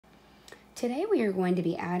Today we are going to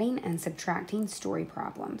be adding and subtracting story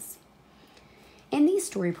problems. In these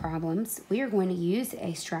story problems, we are going to use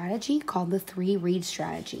a strategy called the 3-read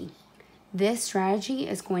strategy. This strategy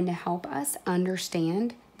is going to help us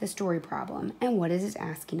understand the story problem and what it is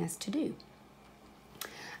asking us to do.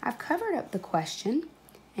 I've covered up the question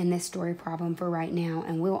in this story problem for right now,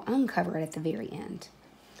 and we'll uncover it at the very end.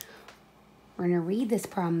 We're going to read this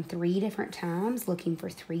problem 3 different times, looking for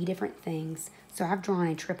 3 different things. So I've drawn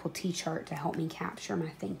a triple T chart to help me capture my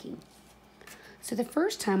thinking. So the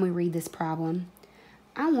first time we read this problem,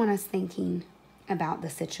 I want us thinking about the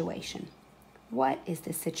situation. What is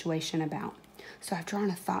this situation about? So I've drawn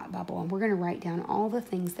a thought bubble, and we're going to write down all the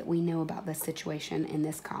things that we know about this situation in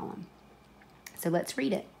this column. So let's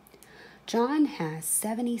read it. John has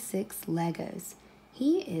 76 Legos.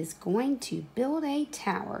 He is going to build a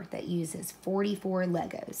tower that uses 44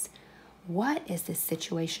 Legos. What is this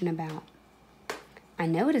situation about? I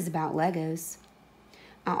know it is about Legos.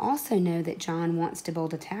 I also know that John wants to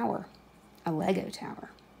build a tower, a Lego tower.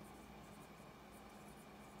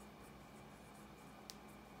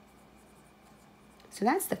 So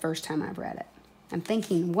that's the first time I've read it. I'm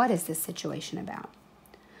thinking, what is this situation about?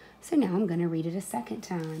 So now I'm going to read it a second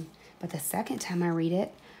time. But the second time I read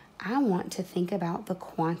it, I want to think about the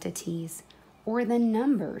quantities or the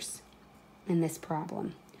numbers in this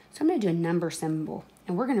problem. So I'm going to do a number symbol,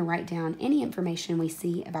 and we're going to write down any information we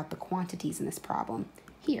see about the quantities in this problem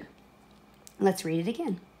here. Let's read it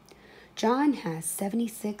again. John has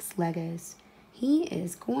 76 Legos. He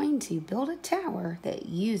is going to build a tower that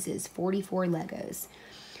uses 44 Legos.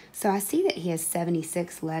 So I see that he has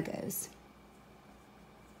 76 Legos.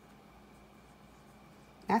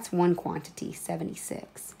 That's one quantity,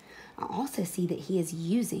 76. I also see that he is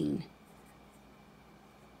using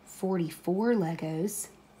 44 Legos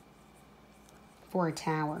for a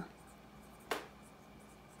tower.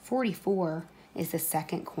 44 is the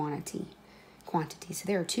second quantity. So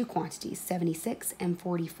there are 2 quantities, 76 and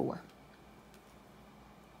 44.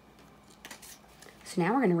 So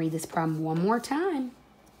now we're going to read this problem one more time.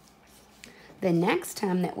 The next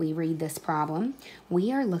time that we read this problem,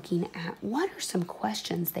 we are looking at what are some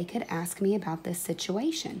questions they could ask me about this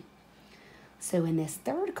situation. So in this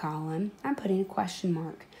third column, I'm putting a question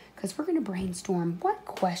mark because we're going to brainstorm what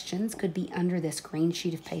questions could be under this green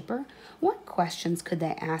sheet of paper. What questions could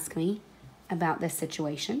they ask me about this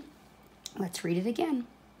situation? Let's read it again.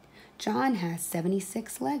 John has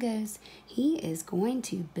 76 Legos. He is going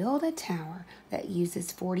to build a tower that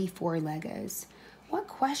uses 44 Legos. What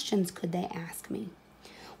questions could they ask me?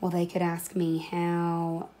 Well, they could ask me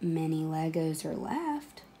how many Legos are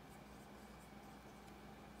left.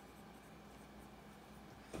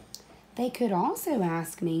 They could also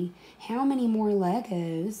ask me how many more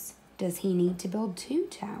Legos does he need to build 2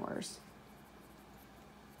 towers?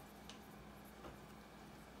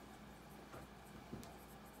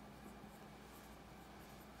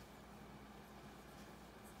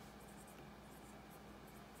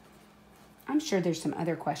 I'm sure there's some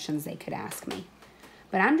other questions they could ask me,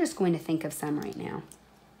 but I'm just going to think of some right now.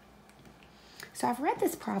 So I've read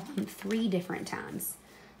this problem 3 different times.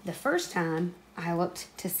 The first time, I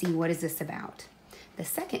looked to see what is this about. The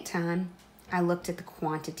second time, I looked at the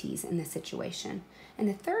quantities in the situation. And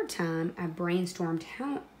the third time, I brainstormed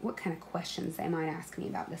what kind of questions they might ask me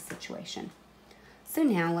about this situation. So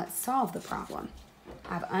now let's solve the problem.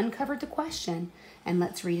 I've uncovered the question, and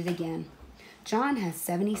let's read it again. John has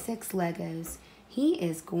 76 Legos. He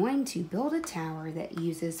is going to build a tower that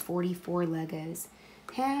uses 44 Legos.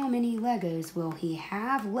 How many Legos will he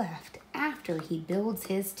have left after he builds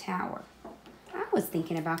his tower? I was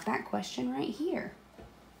thinking about that question right here.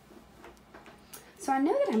 So I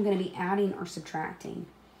know that I'm going to be adding or subtracting.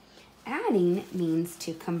 Adding means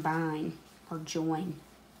to combine or join.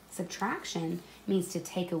 Subtraction means to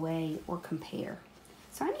take away or compare.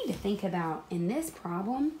 So I need to think about, in this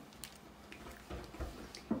problem,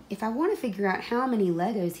 if I want to figure out how many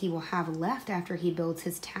Legos he will have left after he builds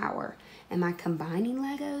his tower, am I combining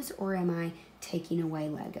Legos or am I taking away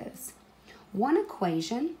Legos? One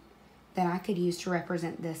equation that I could use to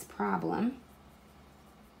represent this problem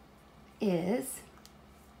is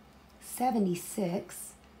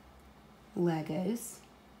 76 Legos.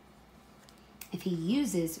 If he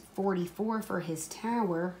uses 44 for his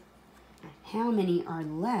tower, how many are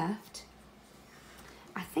left?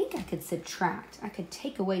 I think I could subtract. I could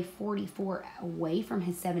take away 44 away from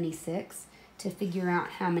his 76 to figure out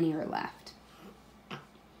how many are left.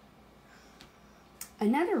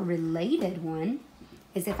 Another related one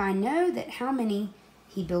is if I know that how many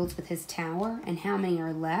he builds with his tower and how many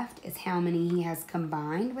are left is how many he has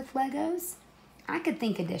combined with Legos, I could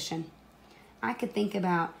think addition. I could think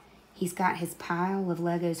about He's got his pile of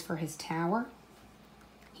Legos for his tower.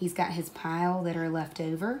 He's got his pile that are left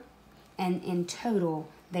over. And in total,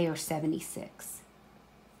 they are 76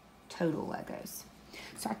 total Legos.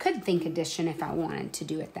 So I could think addition if I wanted to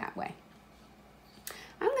do it that way.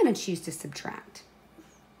 I'm going to choose to subtract.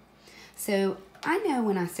 So I know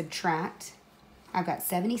when I subtract, I've got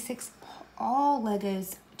 76 all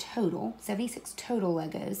Legos total, 76 total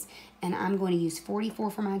Legos, and I'm going to use 44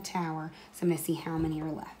 for my tower, so I'm going to see how many are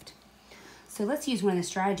left. So let's use one of the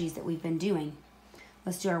strategies that we've been doing.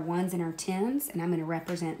 Let's do our 1s and our 10s, and I'm going to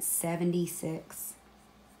represent 76.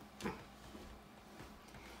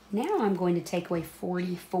 Now I'm going to take away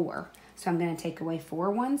 44. So I'm going to take away 4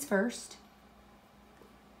 1s first.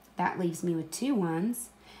 That leaves me with 2 1s,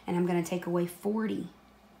 and I'm going to take away 40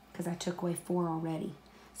 because I took away 4 already.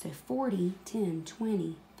 So 40, 10,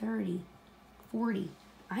 20, 30, 40.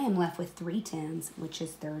 I am left with 3 10s, which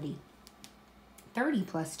is 30. 30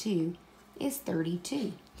 plus 2 is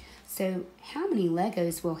 32. So how many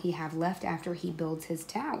Legos will he have left after he builds his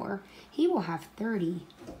tower? He will have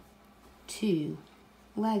 32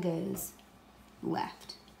 Legos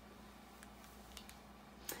left.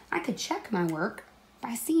 I could check my work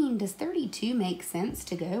by seeing, does 32 make sense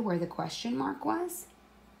to go where the question mark was?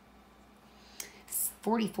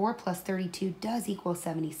 44 plus 32 does equal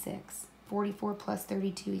 76. 44 plus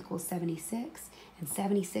 32 equals 76, and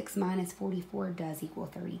 76 minus 44 does equal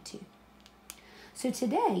 32. So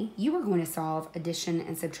today, you are going to solve addition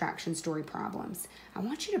and subtraction story problems. I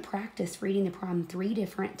want you to practice reading the problem 3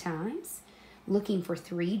 different times, looking for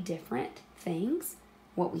 3 different things,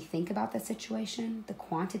 what we think about the situation, the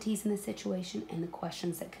quantities in the situation, and the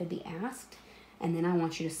questions that could be asked. And then I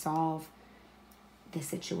want you to solve the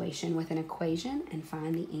situation with an equation and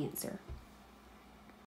find the answer.